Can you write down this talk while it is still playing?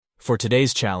For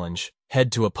today's challenge,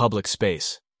 head to a public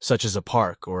space, such as a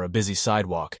park or a busy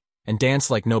sidewalk, and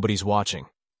dance like nobody's watching.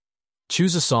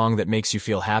 Choose a song that makes you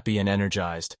feel happy and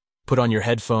energized, put on your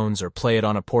headphones or play it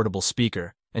on a portable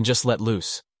speaker, and just let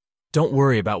loose. Don't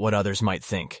worry about what others might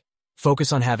think.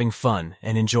 Focus on having fun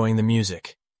and enjoying the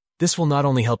music. This will not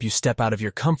only help you step out of your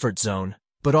comfort zone,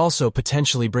 but also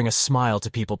potentially bring a smile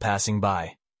to people passing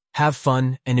by. Have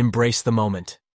fun and embrace the moment.